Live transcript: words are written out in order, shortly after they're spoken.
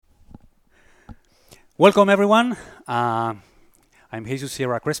Welcome everyone. I'm Jesus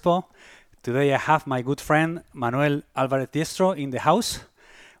Sierra Crespo. Today I have my good friend Manuel Alvarez Diestro in the house.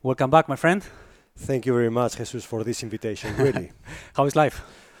 Welcome back, my friend. Thank you very much, Jesus, for this invitation. Really, How is life?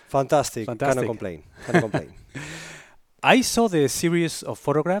 fantastic. Cannot Fantastic. complain. Cannot complain. I saw the series of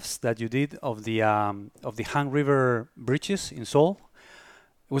photographs that you did of the Han River bridges in Seoul.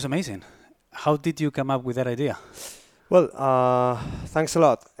 It was amazing. How did you come up with that idea? Well, thanks a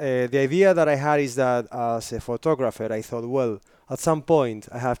lot. The idea that I had is that as a photographer, I thought, well, at some point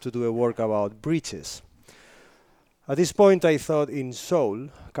I have to do a work about bridges. At this point, I thought in Seoul,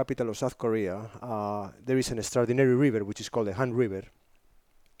 capital of South Korea, there is an extraordinary river which is called the Han River,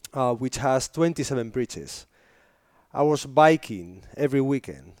 which has 27 bridges. I was biking every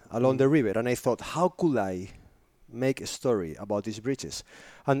weekend along the river, and I thought, how could I make a story about these bridges?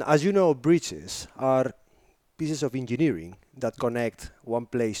 And as you know, bridges are pieces of engineering that connect one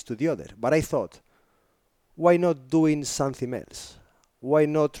place to the other. But I thought, why not doing something else? Why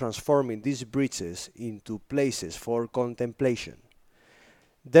not transforming these bridges into places for contemplation?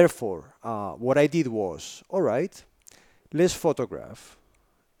 Therefore, what I did was, all right, let's photograph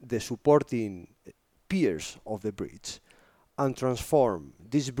the supporting piers of the bridge and transform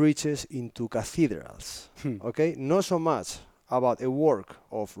these bridges into cathedrals. Okay, not so much about a work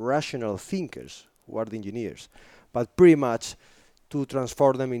of rational thinkers who are the engineers, but pretty much to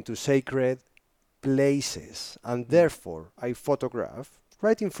transform them into sacred places. And therefore, I photograph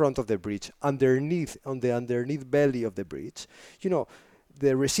right in front of the bridge, underneath, on the underneath belly of the bridge, you know,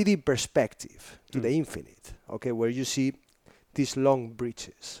 the receding perspective to the infinite, okay, where you see these long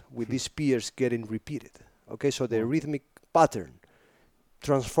bridges with these piers getting repeated. Okay, so the rhythmic pattern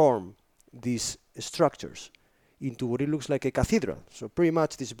transform these structures into what it looks like a cathedral. So pretty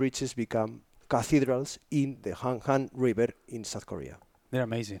much these bridges become cathedrals in the Han River in South Korea. They're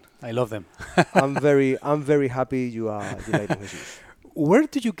amazing. I love them. I'm very happy you like them, Jesus. Where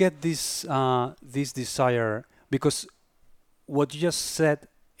did you get this desire? Because what you just said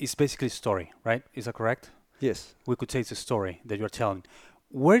is basically a story, right? Is that correct? Yes. We could say it's a story that you're telling.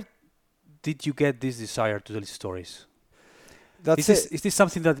 Where did you get this desire to tell stories? That's Is this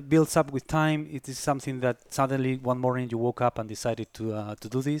something that builds up with time? Is this something that suddenly one morning you woke up and decided to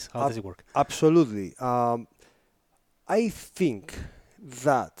do this? How does it work? Absolutely. I think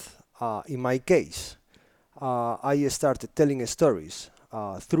that in my case, I started telling stories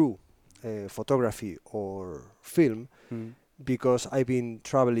through photography or film because I've been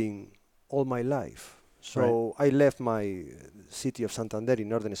traveling all my life. So I left my city of Santander in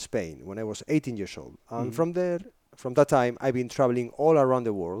northern Spain when I was 18 years old. And from that time, I've been traveling all around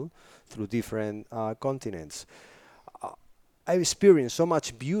the world through different continents. I've experienced so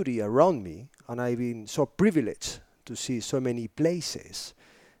much beauty around me, and I've been so privileged to see so many places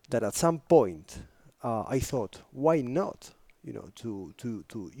that at some point I thought, why not,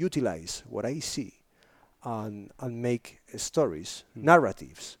 to utilize what I see and make stories,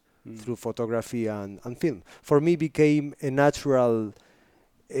 narratives through photography and film. For me, became a natural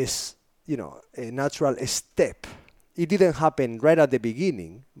step. It didn't happen right at the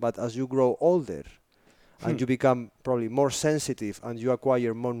beginning, but as you grow older and you become probably more sensitive and you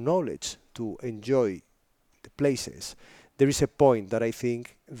acquire more knowledge to enjoy the places, there is a point that I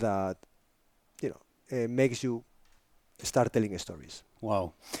think that makes you start telling stories.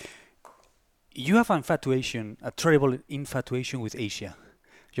 Wow. You have a terrible infatuation with Asia.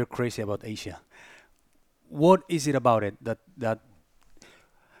 You're crazy about Asia. What is it about it that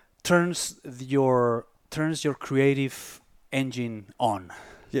turns your creative engine on?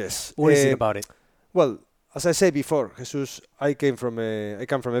 Yes. What is it about it? Well, as I said before, Jesus, I come from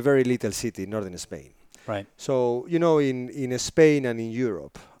a very little city in northern Spain. Right. So, in Spain and in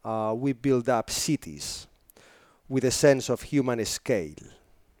Europe, we build up cities with a sense of human scale.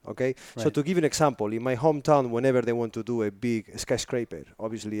 Okay? Right. So to give you an example, in my hometown, whenever they want to do a big skyscraper,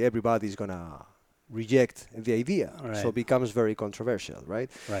 obviously everybody's going to reject the idea. Right. So it becomes very controversial, right?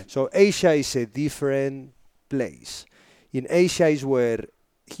 Right. So Asia is a different place. In Asia is where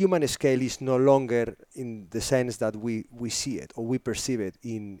human scale is no longer in the sense that we see it or we perceive it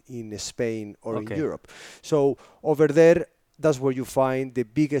in Spain or in Europe. So over there, that's where you find the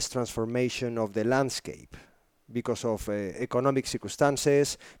biggest transformation of the landscape because of economic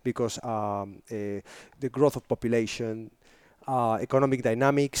circumstances, because the growth of population, economic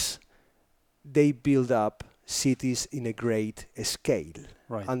dynamics, they build up cities in a great scale.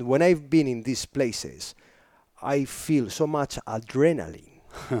 Right. And when I've been in these places, I feel so much adrenaline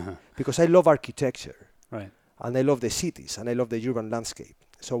because I love architecture. Right. And I love the cities and I love the urban landscape.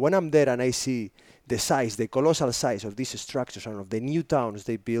 So when I'm there and I see the size, the colossal size of these structures and of the new towns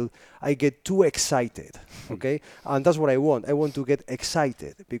they build, I get too excited, okay? And that's what I want. I want to get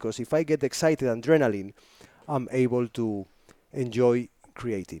excited, because if I get excited, adrenaline, I'm able to enjoy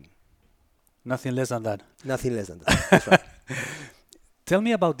creating. Nothing less than that. Nothing less than that. That's right. Tell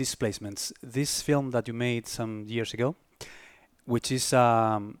me about Displacements, this film that you made some years ago, which is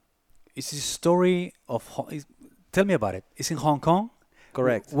a story of. Tell me about it. It's in Hong Kong.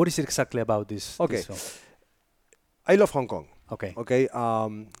 Correct. What is it exactly about Okay. this film? I love Hong Kong. Okay. Okay.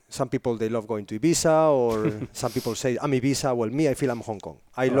 Some people, they love going to Ibiza, or some people say I'm Ibiza. Well, me, I feel I'm Hong Kong.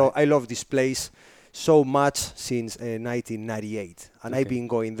 I love this place so much since 1998, and I've Okay. been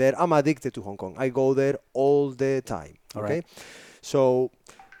going there. I'm addicted to Hong Kong. I go there all the time. All Okay. right. So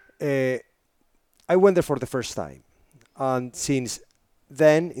I went there for the first time, and since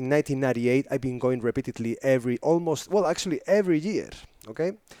then, in 1998, I've been going repeatedly actually every year.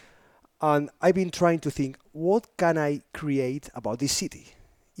 Okay. And I've been trying to think, what can I create about this city,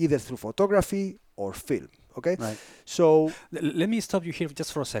 either through photography or film. Okay. Right. So Let me stop you here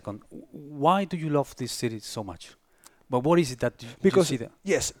just for a second. Why do you love this city so much? But what is it that you because see there?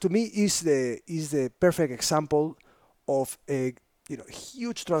 yes, to me is the perfect example of a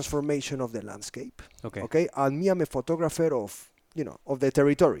huge transformation of the landscape. Okay. Okay, and me, I'm a photographer of the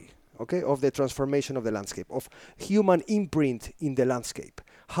territory. Okay, of the transformation of the landscape, of human imprint in the landscape,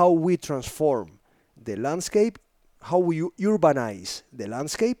 how we transform the landscape, how we urbanize the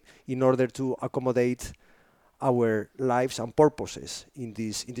landscape in order to accommodate our lives and purposes in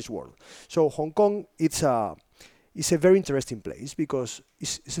this world. So Hong Kong, it's a very interesting place because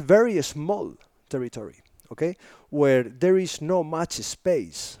it's a very small territory, okay, where there is no much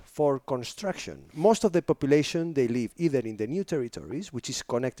space for construction. Most of the population, they live either in the new territories, which is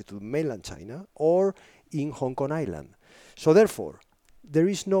connected to mainland China, or in Hong Kong Island. So therefore, there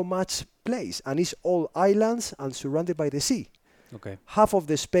is no much place, and it's all islands and surrounded by the sea. Okay. Half of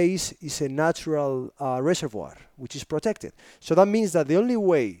the space is a natural reservoir, which is protected. So that means that the only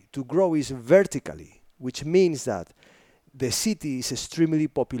way to grow is vertically, which means that the city is extremely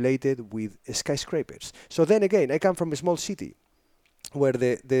populated with skyscrapers. So then again, I come from a small city where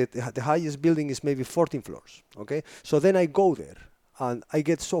the highest building is maybe 14 floors. Okay, so then I go there and I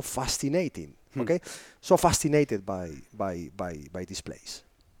get so fascinating. Okay, so fascinated by this place.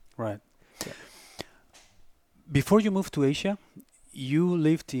 Right. Before you moved to Asia, you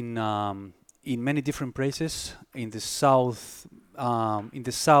lived in many different places in the south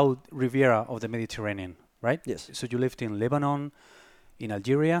Riviera of the Mediterranean, right? Yes. So you lived in Lebanon, in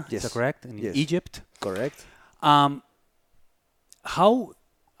Algeria, is Yes. that correct? And in Yes. Egypt. Correct.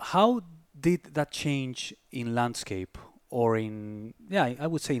 How did that change in landscape, or I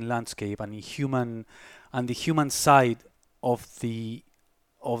would say in landscape and the human side of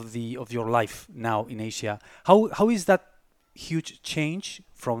your life now in Asia? How is that huge change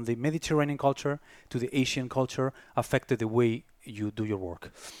from the Mediterranean culture to the Asian culture affected the way you do your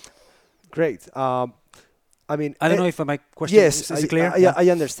work? Great. I mean, I don't know if my question yes, is it clear? I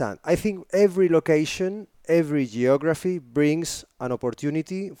understand. I think every location, every geography brings an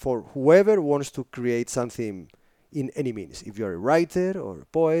opportunity for whoever wants to create something in any means. If you're a writer or a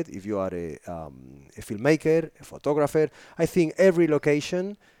poet, if you are a filmmaker, a photographer, I think every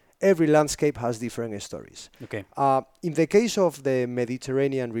location, every landscape has different stories. Okay. In the case of the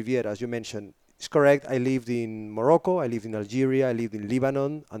Mediterranean Riviera, as you mentioned, it's correct. I lived in Morocco, I lived in Algeria, I lived in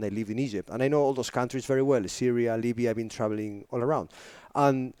Lebanon, and I lived in Egypt. And I know all those countries very well. Syria, Libya, I've been traveling all around.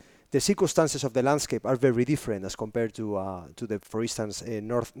 And the circumstances of the landscape are very different as compared to the, for instance,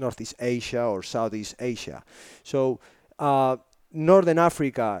 Northeast Asia or Southeast Asia. So Northern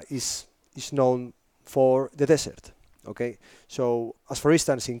Africa is known for the desert. Okay, so as for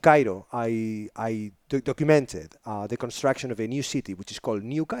instance in Cairo, I documented the construction of a new city which is called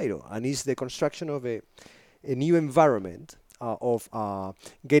New Cairo, and is the construction of a new environment of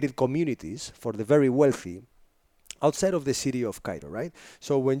gated communities for the very wealthy outside of the city of Cairo, right?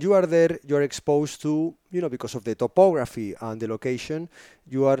 So when you are there, you're exposed to, because of the topography and the location,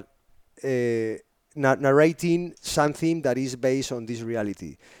 you are narrating something that is based on this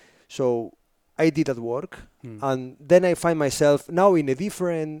reality. So I did that work, and then I find myself now in a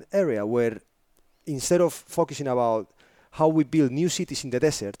different area where instead of focusing about how we build new cities in the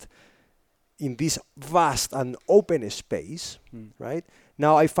desert, in this vast and open space, right?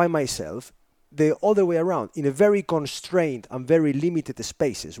 Now I find myself the other way around, in a very constrained and very limited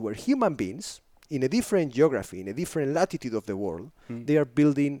spaces where human beings, in a different geography, in a different latitude of the world, they are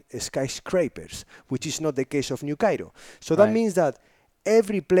building skyscrapers, which is not the case of New Cairo. So that means that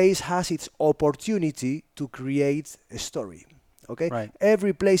every place has its opportunity to create a story. Okay, Right.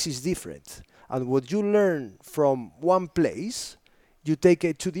 every place is different, and what you learn from one place, you take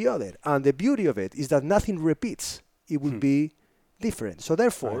it to the other. And the beauty of it is that nothing repeats. It will Hmm. be different. So Right.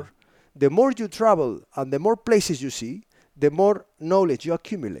 therefore, the more you travel and the more places you see, the more knowledge you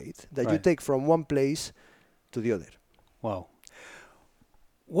accumulate that you Right. take from one place to the other. Wow.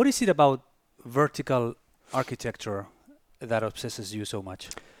 What is it about vertical architecture that obsesses you so much?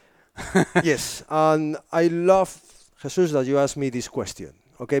 Yes, and I love, Jesus, that you asked me this question,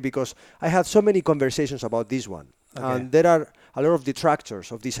 okay, because I had so many conversations about this one. Okay. And there are a lot of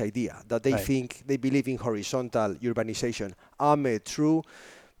detractors of this idea that they Right. think they believe in horizontal urbanization. I'm a true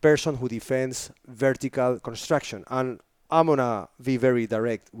person who defends vertical construction. And I'm going to be very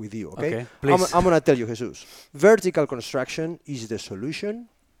direct with you, okay? Okay. Please. I'm going to tell you, Jesus, vertical construction is the solution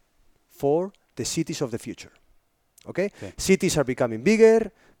for the cities of the future. Okay? Okay. Cities are becoming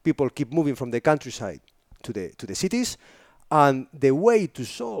bigger, people keep moving from the countryside to the cities, and the way to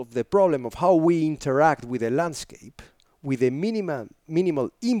solve the problem of how we interact with the landscape with a minimal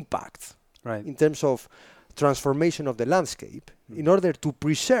impact Right. in terms of transformation of the landscape, in order to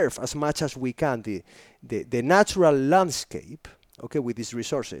preserve as much as we can the natural landscape, okay, with these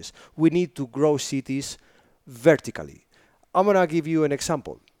resources, we need to grow cities vertically. I'm going to give you an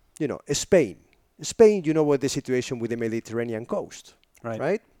example. You know, Spain. Spain, you know what the situation with the Mediterranean coast, Right.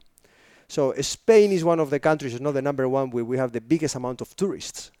 right? So Spain is one of the countries, not the number one, where we have the biggest amount of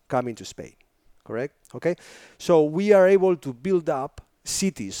tourists coming to Spain, correct? Okay, so we are able to build up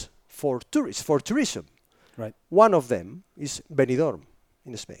cities for tourists, for tourism. Right. One of them is Benidorm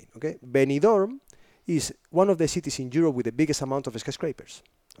in Spain. Okay, Benidorm is one of the cities in Europe with the biggest amount of skyscrapers.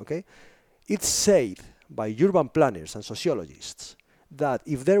 Okay, it's said by urban planners and sociologists that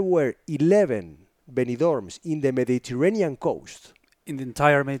if there were 11 Benidorms in the Mediterranean coast, In the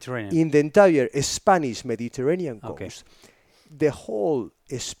entire Mediterranean. in the entire Spanish Mediterranean Okay. coast,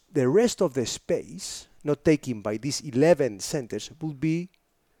 the rest of the space not taken by these 11 centers would be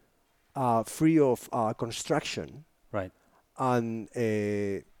free of construction Right. and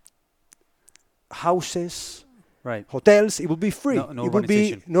houses, Right. hotels. It would be free. No, no It would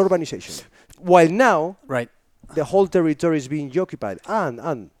be urbanization. no urbanization. While now, Right. the whole territory is being occupied.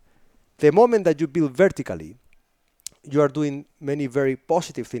 And the moment that you build vertically, you are doing many very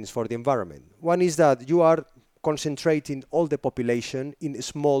positive things for the environment. One is that you are concentrating all the population in a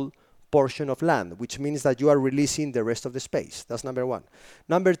small portion of land, which means that you are releasing the rest of the space. That's number one.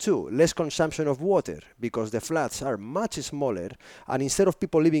 Number two, less consumption of water, because the flats are much smaller, and instead of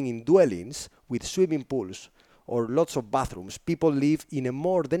people living in dwellings with swimming pools or lots of bathrooms, people live in a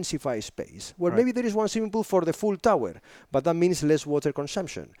more densified space where Right. maybe there is one swimming pool for the full tower, but that means less water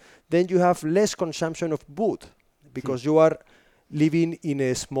consumption. Then you have less consumption of wood because you are living in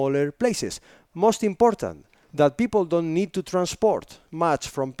a smaller places. Most important, that people don't need to transport much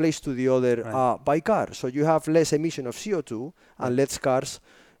from place to the other Right. by car. So you have less emission of CO2 and Right. less cars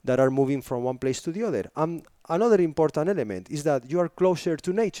that are moving from one place to the other. And another important element is that you are closer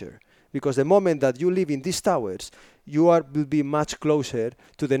to nature, because the moment that you live in these towers, will be much closer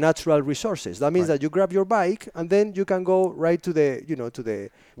to the natural resources. That means Right. that you grab your bike and then you can go right to the, to the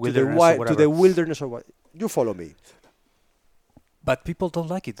Wilderness or to the whatever. wilderness or what. You follow me. But people don't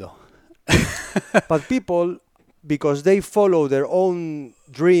like it though. But people, because they follow their own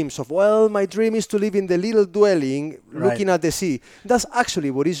dreams of, well, my dream is to live in the little dwelling Right. looking at the sea. That's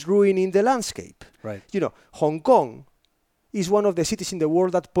actually what is ruining the landscape. Right. Hong Kong is one of the cities in the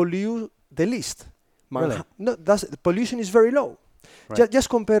world that pollute the least. Really? No, the pollution is very low. Right. Just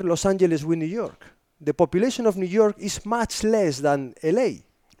compare Los Angeles with New York. The population of New York is much less than LA.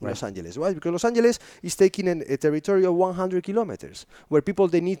 In Right. Los Angeles. Why? Because Los Angeles is taking a territory of 100 kilometers, where people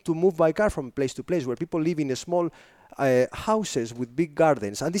they need to move by car from place to place, where people live in small houses with big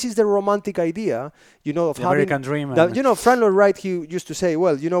gardens. And this is the romantic idea, of The having American dream. that, and- Frank Lloyd Wright, he used to say,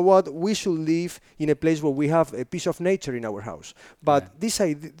 well, you know what, we should live in a place where we have a piece of nature in our house. But Right. this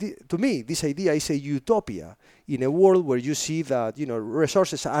idea, to me, this idea is a utopia in a world where you see that,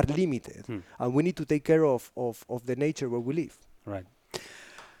 resources are limited, and we need to take care of the nature where we live. Right.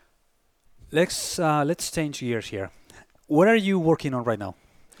 Let's change gears here. What are you working on right now?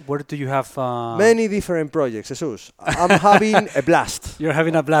 Where do you have? Many different projects, Jesus. I'm having a blast. You're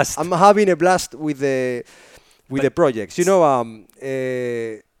having a blast. I'm having a blast with the projects.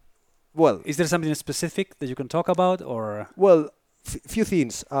 Well, Is there something specific that you can talk about, or? well, few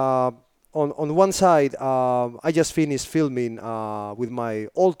things. On one side, I just finished filming with my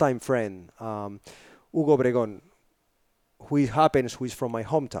all-time friend Hugo Obregón, who is from my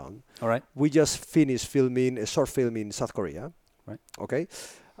hometown. All right. We just finished filming a short film in South Korea. Right. Okay.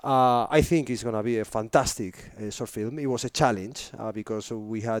 I think it's going to be a fantastic short film. It was a challenge because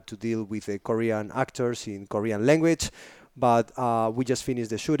we had to deal with Korean actors in Korean language, but we just finished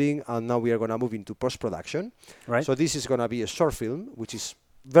the shooting and now we are going to move into post-production. Right. So this is going to be a short film, which is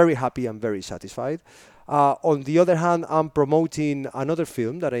very happy and very satisfied. On the other hand, I'm promoting another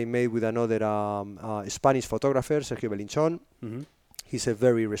film that I made with another Spanish photographer, Sergio Belinchon. Hmm. He's a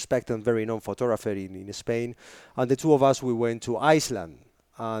very respected and very known photographer in Spain. And the two of us, we went to Iceland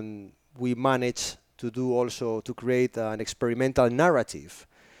and we managed to do also to create an experimental narrative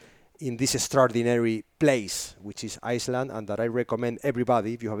in this extraordinary place, which is Iceland, and that I recommend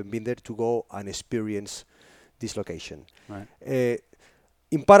everybody, if you haven't been there, to go and experience this location. Right.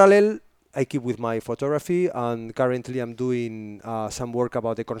 In parallel, I keep with my photography, and currently I'm doing some work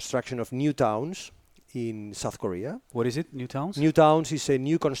about the construction of new towns in South Korea. What is it? New towns? New towns is a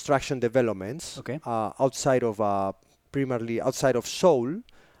new construction developments Okay. Outside of primarily outside of Seoul,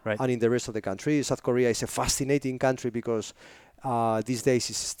 Right. and in the rest of the country. South Korea is a fascinating country because these days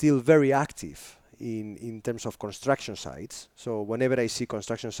it's still very active in terms of construction sites. So whenever I see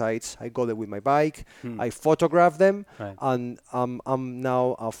construction sites, I go there with my bike, I photograph them, Right. and I'm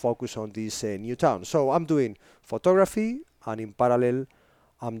now focused on this new town. So I'm doing photography, and in parallel,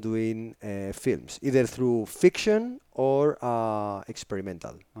 I'm doing films, either through fiction or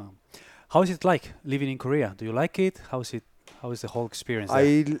experimental. Wow. How is it like living in Korea? Do you like it? How is it? How is the whole experience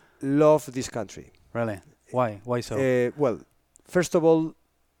there? Love this country. Really? Why? Why so? Well, first of all,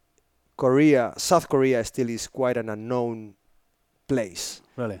 South Korea still is quite an unknown place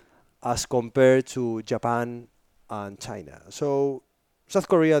Really? as compared to Japan and China. So South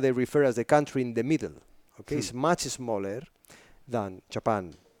Korea, they refer as the country in the middle. Okay, it's much smaller than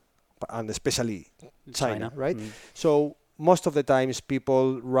Japan and especially China, right? So most of the times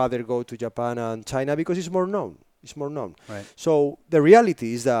people rather go to Japan and China because it's more known. It's more known. Right. So the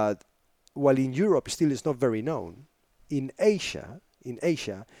reality is that while in Europe still is not very known, in Asia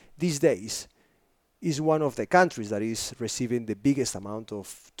these days is one of the countries that is receiving the biggest amount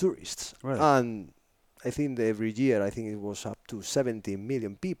of tourists. Really? And I think that every year, I think it was up to 70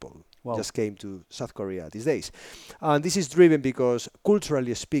 million people Wow. just came to South Korea these days. And this is driven because,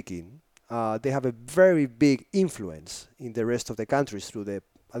 culturally speaking, they have a very big influence in the rest of the countries through the,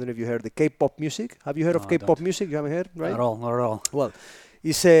 I don't know if you heard the K-pop music. Have you heard No, of I K-pop don't. music? You haven't heard, right? Not at all. Not at all. Well,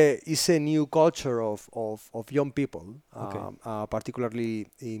 it's a new culture of young people, Okay. particularly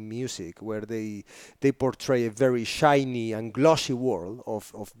in music, where they portray a very shiny and glossy world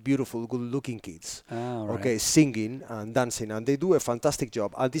of beautiful, good-looking kids. Ah, right. Okay, singing and dancing, and they do a fantastic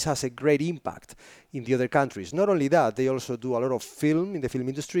job. And this has a great impact in the other countries. Not only that, they also do a lot of film in the film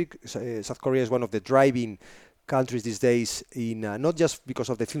industry. South Korea is one of the driving countries these days in not just because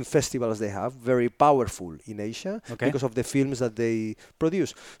of the film festivals they have, very powerful in Asia, Okay. because of the films that they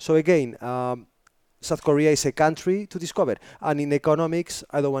produce. So again, South Korea is a country to discover. And in economics,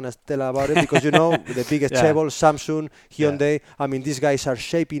 I don't want to tell about it because you know the biggest Yeah. chaebol, Samsung, Yeah. Hyundai. I mean, these guys are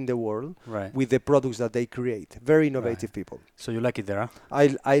shaping the world Right. with the products that they create. Very innovative people. So you like it there,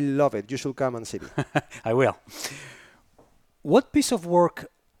 huh? I love it. You should come and see me. I will. What piece of work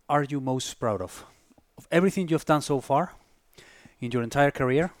are you most proud of? Of everything you've done so far in your entire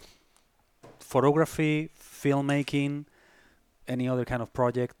career? Photography, filmmaking, any other kind of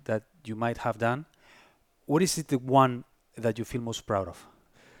project that you might have done? What is it the one that you feel most proud of?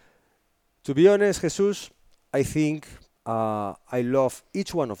 To be honest, Jesus, I think I love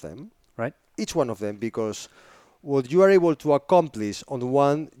each one of them. Right? Each one of them, because what you are able to accomplish on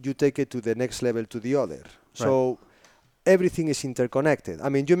one, you take it to the next level to the other. So everything is interconnected. I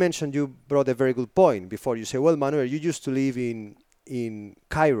mean, you brought a very good point before. You say, well, Manuel, you used to live in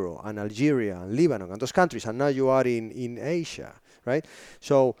Cairo and Algeria and Lebanon and those countries, and now you are in Asia, right?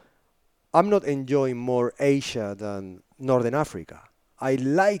 So I'm not enjoying more Asia than Northern Africa. I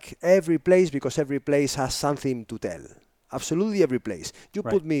like every place because every place has something to tell. Absolutely every place. You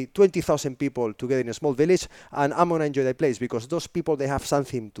Right. put me 20,000 people together in a small village and I'm going to enjoy the place because those people, they have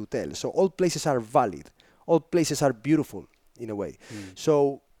something to tell. So all places are valid. All places are beautiful in a way.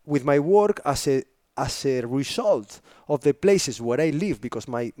 So with my work as a result of the places where I live, because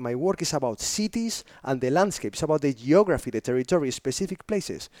my work is about cities and the landscapes, about the geography, the territory, specific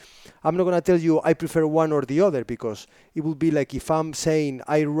places. I'm not going to tell you I prefer one or the other because it would be like if I'm saying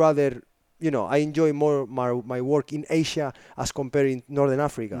I rather, I enjoy more my work in Asia as comparing Northern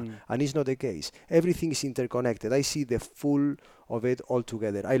Africa, and it's not the case. Everything is interconnected. I see the full of it all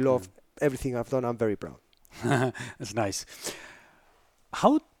together. I love everything I've done. I'm very proud. That's nice.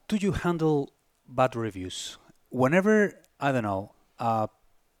 How do you handle bad reviews? Whenever, I don't know, a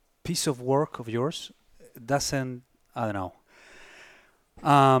piece of work of yours doesn't, I don't know,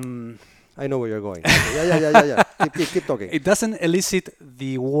 Um, I know where you're going. Okay, yeah. Keep talking. it doesn't elicit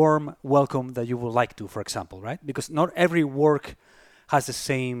the warm welcome that you would like to, for example, right? Because not every work has the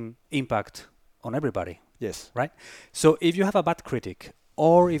same impact on everybody, Yes. right? So if you have a bad critic,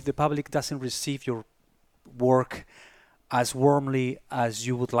 or if the public doesn't receive your work as warmly as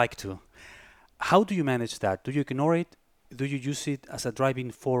you would like to, how do you manage that? Do you ignore it? Do you use it as a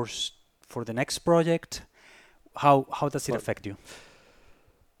driving force for the next project? How does it Well, affect you?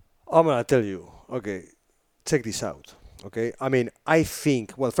 I'm gonna tell you. Okay, check this out. Okay, I mean, I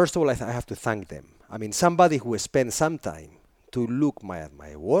think. Well, first of all, I have to thank them. I mean, somebody who spent some time to look at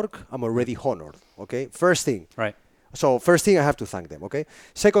my work, I'm already honored. Okay, first thing. Right. So first thing, I have to thank them. Okay.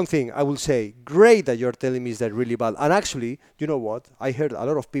 Second thing, I will say, great that you're telling me is that really bad. And actually, you know what? I heard a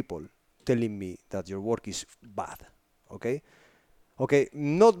lot of people telling me that your work is bad. Okay. Okay,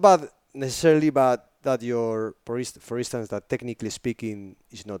 not bad necessarily, but that your, for instance, that technically speaking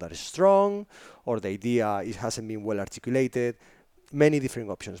is not that strong, or the idea it hasn't been well articulated. Many different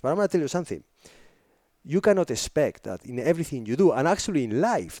options. But I'm gonna tell you something. You cannot expect that in everything you do, and actually in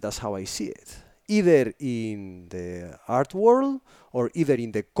life, that's how I see it. Either in the art world or either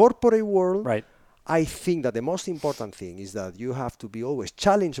in the corporate world, Right. I think that the most important thing is that you have to be always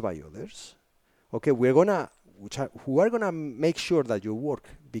challenged by others. Okay, who are gonna make sure that your work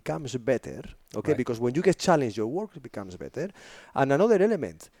becomes better. Okay, Right. because when you get challenged, your work becomes better. And another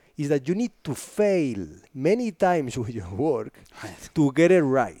element is that you need to fail many times with your work Right. to get it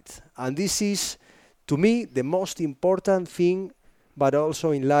right. And this is, to me, the most important thing, but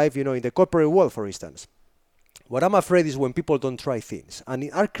also in life, in the corporate world, for instance. What I'm afraid is when people don't try things. And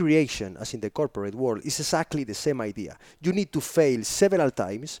in art creation, as in the corporate world, it's exactly the same idea. You need to fail several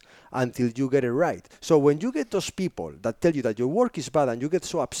times until you get it right. So when you get those people that tell you that your work is bad and you get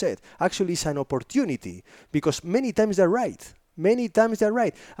so upset, actually it's an opportunity, because many times they're right. Many times they're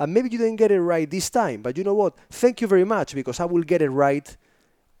right. And maybe you didn't get it right this time, but you know what? Thank you very much, because I will get it right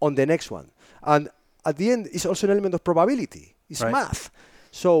on the next one. And at the end, it's also an element of probability. It's Right. math.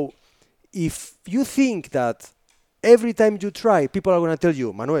 So if you think that every time you try, people are going to tell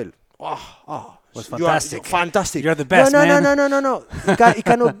you, Manuel, Was you are fantastic. fantastic. You're the best, no, man. No. It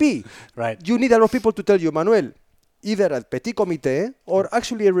cannot be. Right. You need a lot of people to tell you, Manuel, either at petit comité or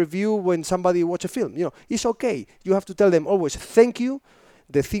actually a review when somebody watch a film. It's okay. You have to tell them always, thank you.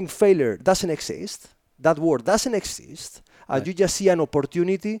 The thing failure doesn't exist. That word doesn't exist. And Right. you just see an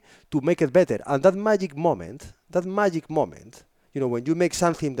opportunity to make it better. And that magic moment, when you make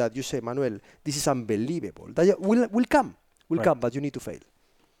something that you say, Manuel, this is unbelievable, that will come, Right. but you need to fail.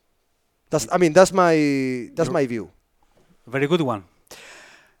 That's my view. Very good one.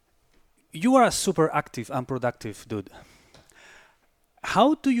 You are a super active and productive dude.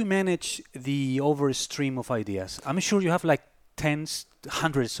 How do you manage the overstream of ideas? I'm sure you have like tens,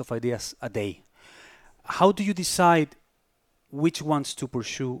 hundreds of ideas a day. How do you decide which ones to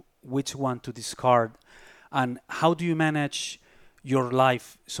pursue, which one to discard, and how do you manage your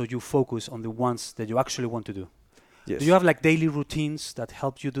life so you focus on the ones that you actually want to do? Yes. Do you have like daily routines that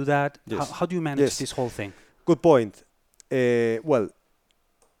help you do that? Yes. How do you manage Yes. this whole thing? Good point. Well,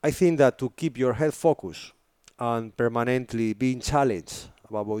 I think that to keep your head focused and permanently being challenged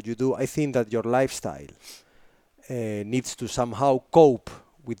about what you do, I think that your lifestyle needs to somehow cope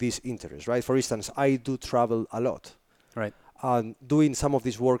with this interest, right? For instance, I do travel a lot. Right. And doing some of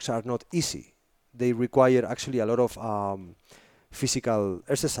these works are not easy. They require actually a lot of physical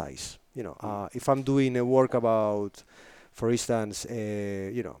exercise. If I'm doing a work about, for instance,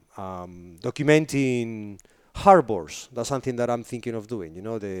 documenting harbors, that's something that I'm thinking of doing.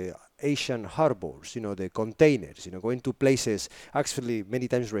 The Asian harbors, the containers, going to places, actually many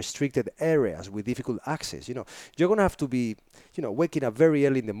times restricted areas with difficult access. You're going to have to be, waking up very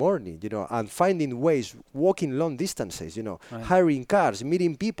early in the morning, and finding ways, walking long distances, Right. hiring cars,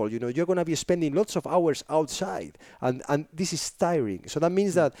 meeting people, you're going to be spending lots of hours outside, and this is tiring. So that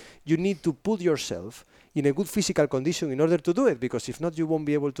means that you need to put yourself in a good physical condition in order to do it, because if not, you won't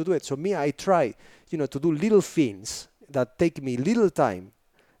be able to do it. So I try, to do little things that take me little time,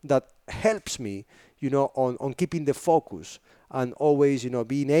 that helps me, on keeping the focus and always,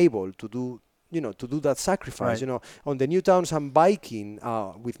 being able to do that sacrifice. Right. On the new towns, I'm biking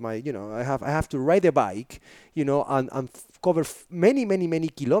with my, I have to ride a bike, and cover many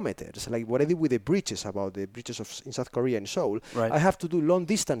kilometers, like what I did with the bridges, about the bridges in South Korea and Seoul. Right. I have to do long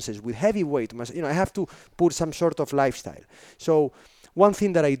distances with heavy weight. I have to put some sort of lifestyle. So one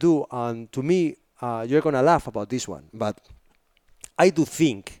thing that I do, and to me, you're gonna laugh about this one, but I do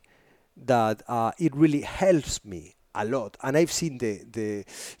think that it really helps me a lot, and I've seen the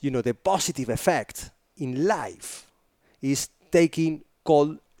positive effect in life is taking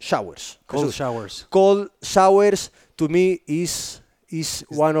cold showers. Cold showers. Cold showers to me is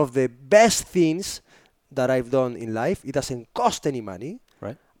one of the best things that I've done in life. It doesn't cost any money,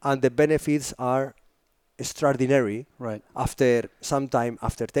 Right. and the benefits are extraordinary Right. after some time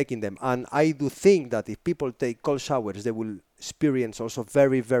after taking them. And I do think that if people take cold showers, they will experience also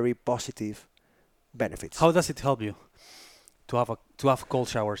very, very positive benefits. How does it help you to have cold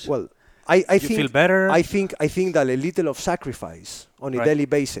showers? Well, I you think feel better. I think that a little of sacrifice on a Right. daily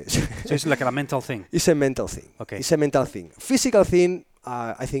basis So it's like a mental thing. is a mental thing. Okay. It's a mental thing. Physical thing,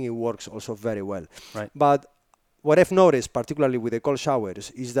 I think it works also very well. Right. But what I've noticed, particularly with the cold showers,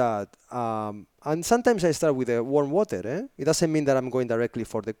 is that, and sometimes I start with the warm water. It doesn't mean that I'm going directly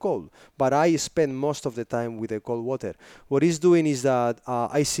for the cold, but I spend most of the time with the cold water. What it's doing is that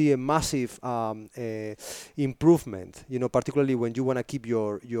I see a massive improvement, particularly when you want to keep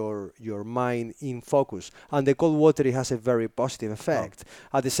your mind in focus. And the cold water, it has a very positive effect.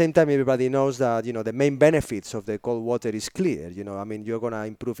 At the same time, everybody knows that, the main benefits of the cold water is clear. I mean, you're going to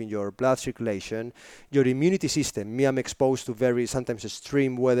improve in your blood circulation, your immunity system. Me, I'm exposed to very sometimes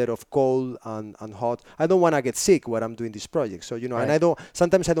extreme weather of cold and hot. I don't want to get sick while I'm doing this project. So, Right. and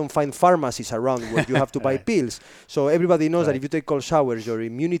sometimes I don't find pharmacies around where you have to buy Right. pills. So everybody knows that Right. if you take cold showers, your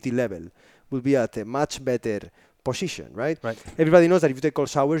immunity level will be at a much better position, right? Right. Everybody knows that if you take cold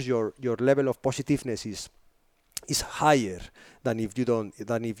showers, your level of positiveness is higher than if you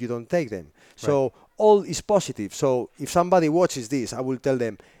don't take them. So all is positive. So if somebody watches this, I will tell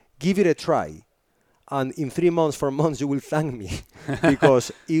them, give it a try. And in 3 months, 4 months, you will thank me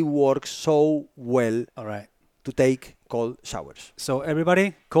because it works so well All right. to take cold showers. So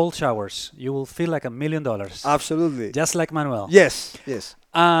everybody, cold showers. You will feel like $1 million. Absolutely. Just like Manuel. Yes. Yes.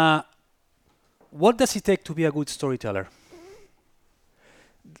 What does it take to be a good storyteller?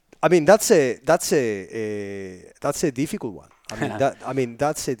 I mean, that's a difficult one.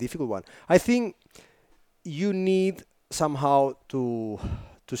 That's a difficult one. I think you need somehow to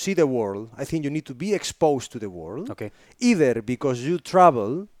see the world. I think you need to be exposed to the world. Okay. Either because you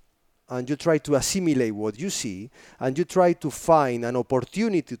travel and you try to assimilate what you see, and you try to find an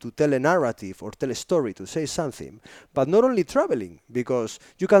opportunity to tell a narrative or tell a story, to say something. But not only traveling, because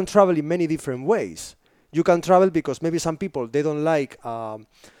you can travel in many different ways. You can travel because maybe some people, they don't like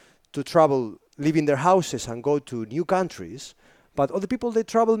to travel, live in their houses and go to new countries. But other people, they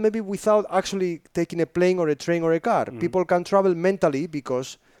travel maybe without actually taking a plane or a train or a car. People can travel mentally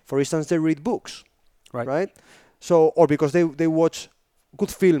because, for instance, they read books, right? So, or because they watch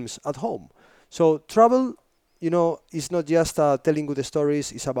good films at home. So travel, is not just telling good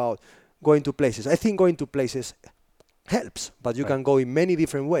stories. It's about going to places. I think going to places helps, but you can go in many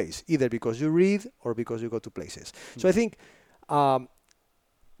different ways, either because you read or because you go to places. So I think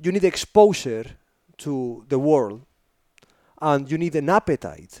you need exposure to the world, and you need an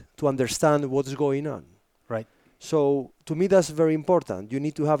appetite to understand what's going on. Right. So to me, that's very important. You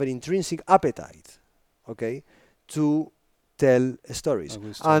need to have an intrinsic appetite, okay, to tell stories.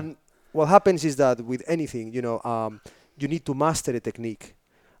 And what happens is that with anything, you need to master a technique.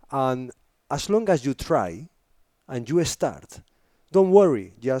 And as long as you try and you start, don't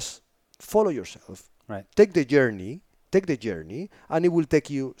worry, just follow yourself. Right. Take the journey, and it will take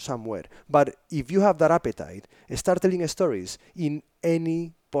you somewhere. But if you have that appetite, start telling stories in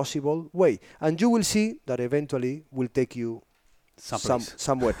any possible way. And you will see that eventually will take you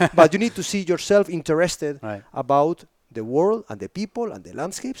somewhere. But you need to see yourself interested about the world and the people and the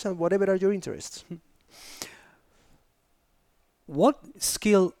landscapes and whatever are your interests. What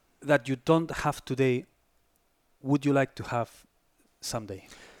skill that you don't have today would you like to have someday?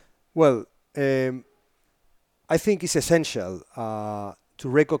 Well, I think it's essential to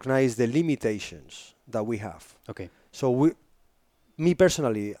recognize the limitations that we have. Okay. So me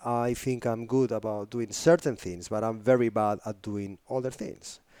personally, I think I'm good about doing certain things, but I'm very bad at doing other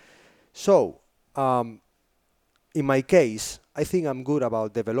things. So, in my case, I think I'm good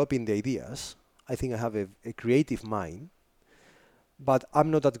about developing the ideas. I think I have a creative mind, but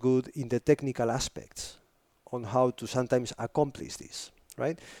I'm not that good in the technical aspects on how to sometimes accomplish this,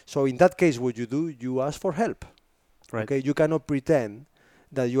 right? So in that case, what you do, you ask for help. Right. Okay, you cannot pretend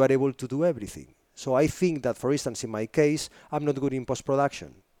that you are able to do everything. So I think that, for instance, in my case, I'm not good in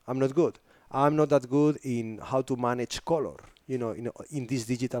post-production. I'm not good. I'm not that good in how to manage color, in these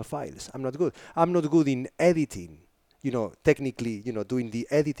digital files. I'm not good. I'm not good in editing, technically, doing the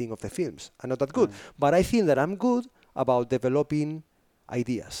editing of the films. I'm not that good. But I think that I'm good about developing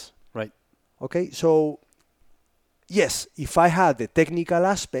ideas. Right. Okay, so yes, if I had the technical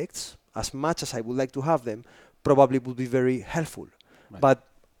aspects, as much as I would like to have them, probably would be very helpful. Right. But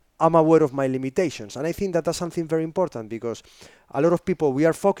I'm aware of my limitations. And I think that that's something very important, because a lot of people, we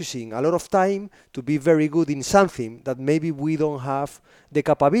are focusing a lot of time to be very good in something that maybe we don't have the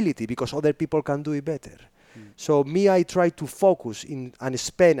capability because other people can do it better. So me, I try to focus in and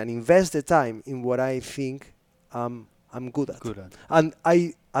spend and invest the time in what I think I'm good at. Good at. And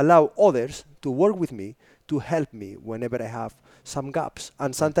I allow others to work with me to help me whenever I have some gaps.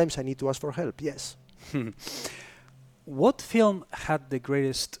 And sometimes I need to ask for help, yes. What film had the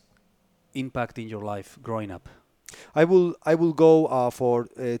greatest impact in your life growing up? I will go for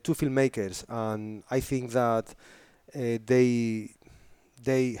two filmmakers, and I think that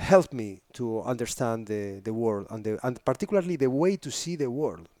they helped me to understand the world, and particularly the way to see the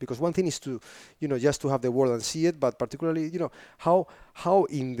world. Because one thing is to, just to have the world and see it, but particularly, how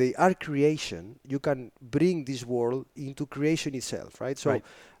in the art creation you can bring this world into creation itself, right? So Right.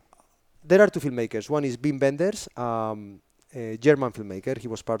 there are two filmmakers. One is Wim Wenders, a German filmmaker. He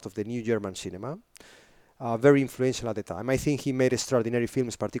was part of the new German cinema. Very influential at the time. I think he made extraordinary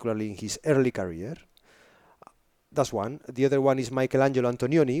films, particularly in his early career. That's one. The other one is Michelangelo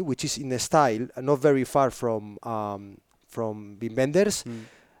Antonioni, which is in a style not very far from Wim Wenders.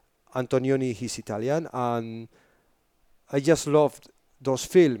 Antonioni, he's Italian, and I just loved those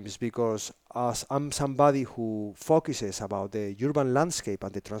films because as I'm somebody who focuses about the urban landscape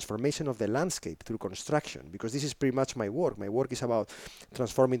and the transformation of the landscape through construction, because this is pretty much my work. My work is about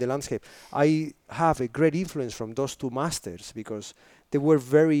transforming the landscape. I have a great influence from those two masters because they were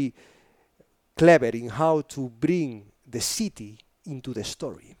very clever in how to bring the city into the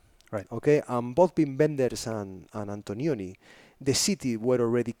story. Right. Okay, both Wim Wenders and Antonioni, the city were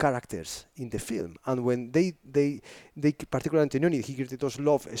already characters in the film, and when they particularly Antonioni, he created those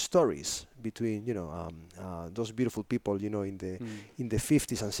love stories between those beautiful people in the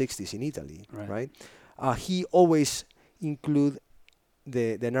 50s and 60s in Italy, right? He always include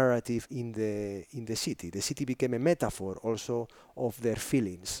the narrative in the city. The city became a metaphor also of their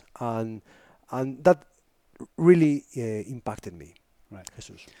feelings, and that really impacted me. Right.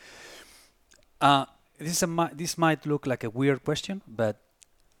 Jesus. This might look like a weird question, but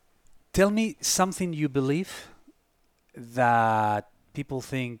tell me something you believe that people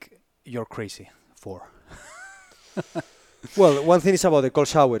think you're crazy for. Well, one thing is about the cold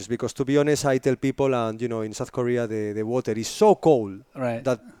showers, because to be honest, I tell people, and in South Korea the water is so cold Right.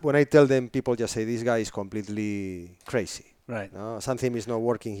 that when I tell them, people just say, this guy is completely crazy. Right. No, something is not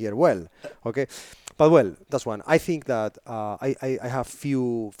working here well. Okay, but well, that's one. I think that I have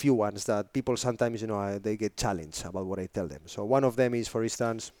few ones that people sometimes they get challenged about what I tell them. So one of them is, for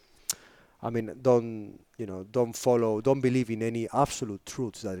instance, I mean, don't believe in any absolute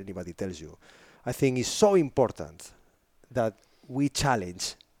truths that anybody tells you. I think it's so important that we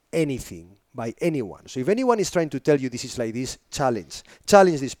challenge anything by anyone. So if anyone is trying to tell you this is like this, challenge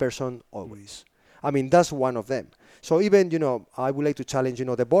this person always. I mean, that's one of them. So even, I would like to challenge,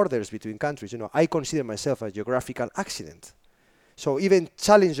 the borders between countries. I consider myself a geographical accident. So even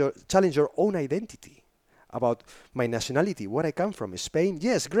challenge your own identity about my nationality, where I come from, Spain.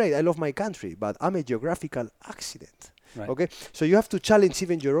 Yes, great, I love my country, but I'm a geographical accident. Right. Okay, so you have to challenge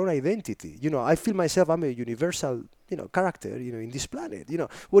even your own identity. I feel myself, I'm a universal, character, in this planet.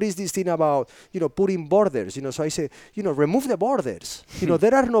 What is this thing about, putting borders? So I say, remove the borders.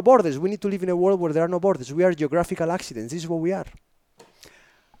 There are no borders. We need to live in a world where there are no borders. We are geographical accidents. This is what we are.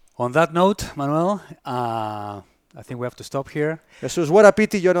 On that note, Manuel, I think we have to stop here. Jesus, what a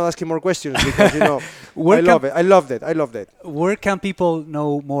pity you're not asking more questions, because, I loved it. Where can people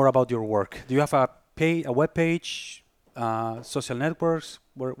know more about your work? Do you have a web page, social networks?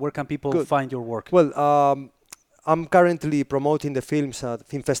 Where can people find your work? Well, I'm currently promoting the films at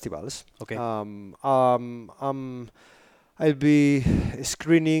film festivals. Okay. I'll be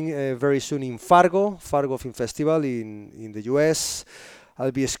screening very soon in Fargo Film Festival in the US.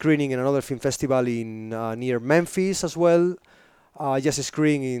 I'll be screening in another film festival in near Memphis as well. Just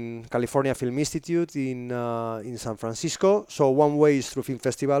screening in California Film Institute in San Francisco. So one way is through film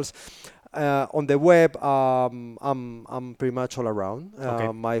festivals. On the web, I'm pretty much all around.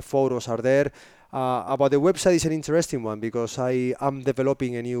 Okay. My photos are there. About the website is an interesting one, because I am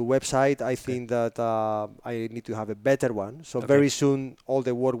developing a new website. I think that I need to have a better one. So very soon, all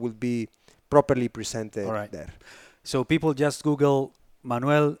the work will be properly presented there. So people just Google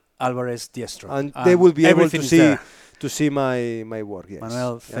Manuel Alvarez Diestro, and they will be able to see my work. Yes.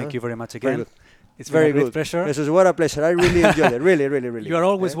 Manuel, thank you very much again. Very good. It's very been a great good. pleasure. This was what a pleasure. I really enjoyed it. Really. You are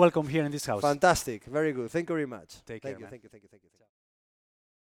always welcome here in this house. Fantastic. Very good. Thank you very much. Take care, man. Thank you.